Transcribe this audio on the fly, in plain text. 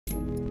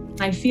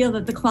I feel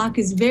that the clock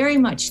is very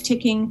much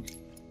ticking.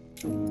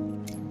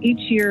 Each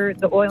year,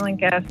 the oil and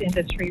gas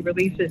industry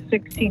releases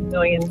 16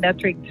 million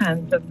metric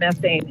tons of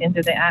methane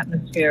into the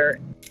atmosphere.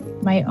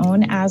 My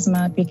own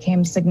asthma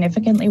became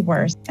significantly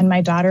worse, and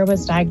my daughter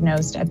was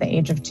diagnosed at the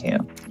age of 2.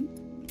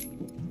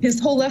 His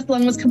whole left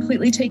lung was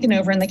completely taken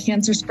over, and the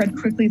cancer spread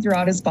quickly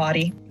throughout his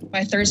body.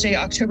 By Thursday,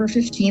 October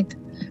 15th,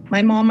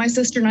 my mom, my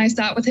sister, and I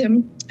sat with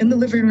him in the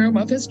living room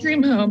of his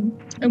dream home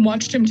and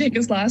watched him take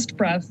his last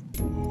breath.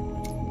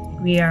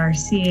 We are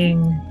seeing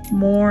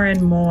more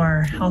and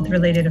more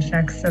health-related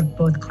effects of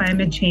both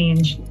climate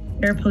change,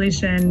 air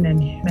pollution,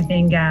 and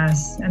methane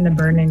gas, and the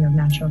burning of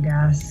natural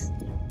gas.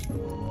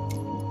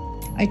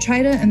 I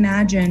try to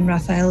imagine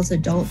Rafael's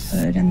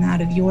adulthood and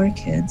that of your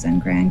kids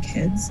and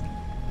grandkids.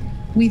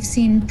 We've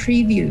seen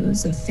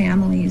previews of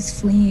families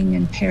fleeing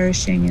and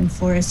perishing in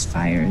forest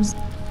fires.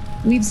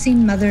 We've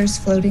seen mothers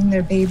floating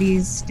their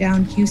babies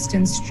down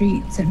Houston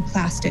streets in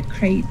plastic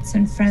crates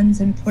and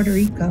friends in Puerto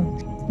Rico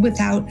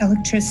without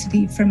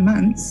electricity for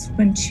months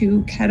when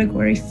 2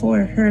 Category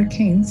 4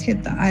 hurricanes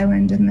hit the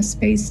island in the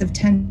space of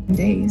 10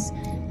 days.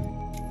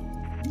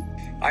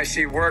 I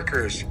see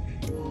workers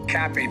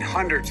capping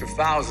hundreds of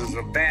thousands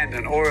of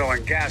abandoned oil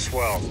and gas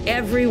wells.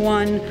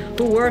 Everyone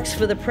who works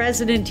for the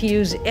president to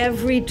use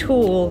every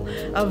tool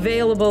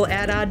available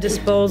at our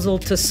disposal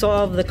to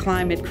solve the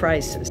climate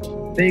crisis.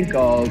 Think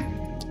of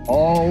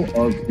all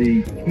of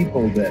the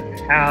people that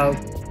have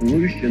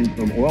pollution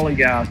from oil and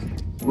gas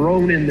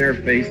thrown in their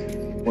faces.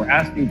 We're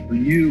asking for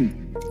you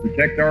to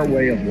protect our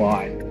way of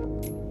life.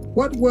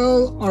 What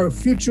will our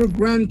future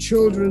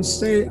grandchildren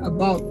say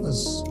about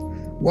us?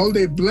 Will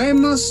they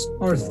blame us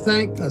or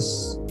thank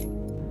us?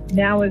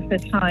 Now is the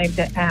time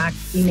to act.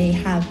 We may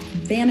have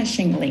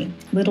vanishingly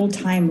little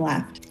time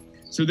left.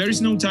 So there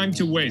is no time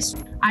to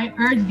waste. I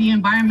urge the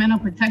Environmental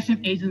Protection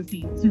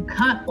Agency to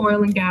cut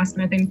oil and gas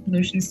methane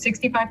pollution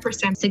 65%.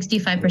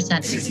 65%.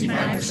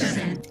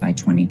 65%. By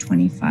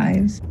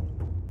 2025.